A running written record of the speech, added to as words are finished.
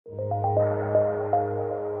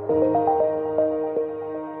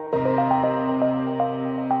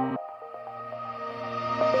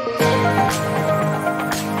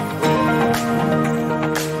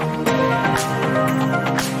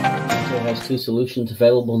two solutions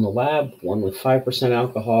available in the lab, one with 5%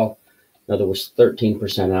 alcohol, another was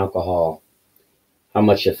 13% alcohol. How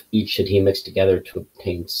much of each should he mix together to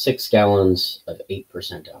obtain 6 gallons of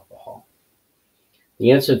 8% alcohol?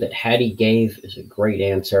 The answer that Hattie gave is a great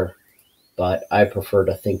answer, but I prefer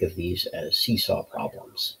to think of these as seesaw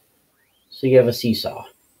problems. So you have a seesaw.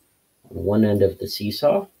 On one end of the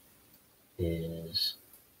seesaw is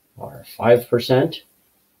our 5%,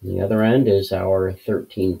 and the other end is our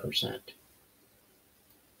 13%.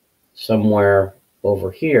 Somewhere over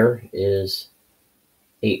here is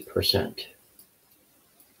 8%.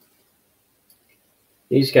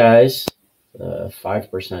 These guys, the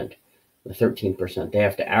 5%, the 13%, they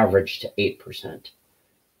have to average to 8%.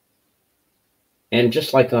 And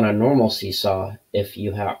just like on a normal seesaw, if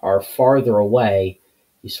you are farther away,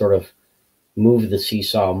 you sort of move the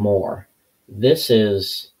seesaw more. This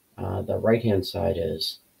is, the right-hand side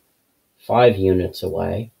is 5 units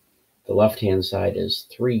away. The left-hand side is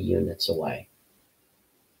 3 units away.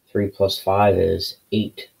 3 plus 5 is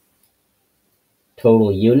 8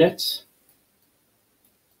 total units.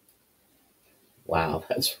 Wow,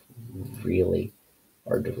 that's really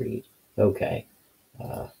hard to read. Okay.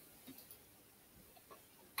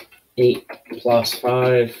 8 plus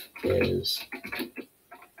 5 is,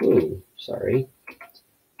 3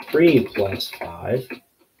 plus 5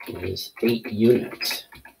 is 8 units.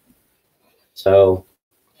 So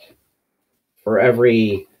for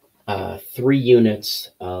every 3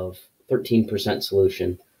 units of 13%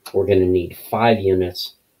 solution, we're going to need 5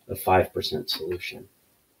 units of 5% solution.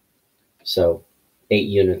 So 8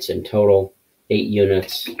 units in total. 8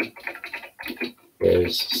 units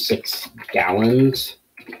is 6 gallons.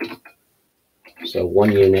 So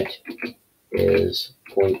 1 unit is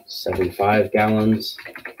 0.75 gallons.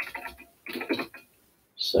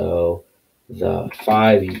 So the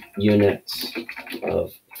 5 units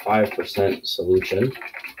of 5% solution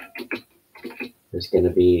is going to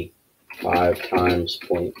be 5 times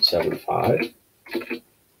 0.75,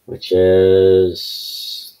 which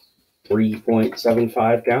is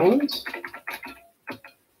 3.75 gallons.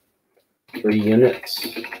 3 units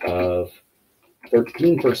of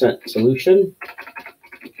 13% solution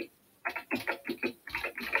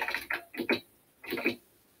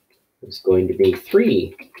is going to be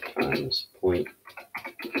 3 times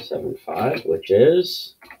 0.75, which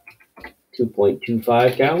is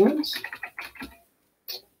 2.25 gallons.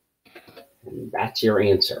 And that's your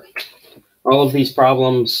answer. All of these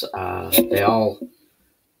problems, they all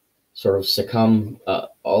sort of succumb,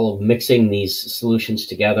 all of mixing these solutions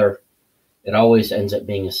together. It always ends up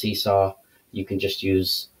being a seesaw. You can just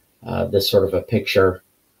use this sort of a picture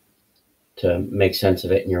to make sense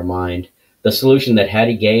of it in your mind. The solution that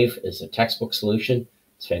Hattie gave is a textbook solution.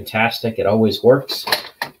 It's fantastic. It always works.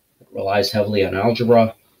 It relies heavily on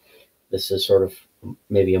algebra. This is sort of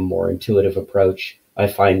maybe a more intuitive approach. I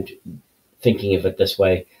find thinking of it this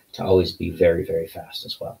way to always be very, very fast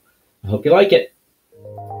as well. I hope you like it.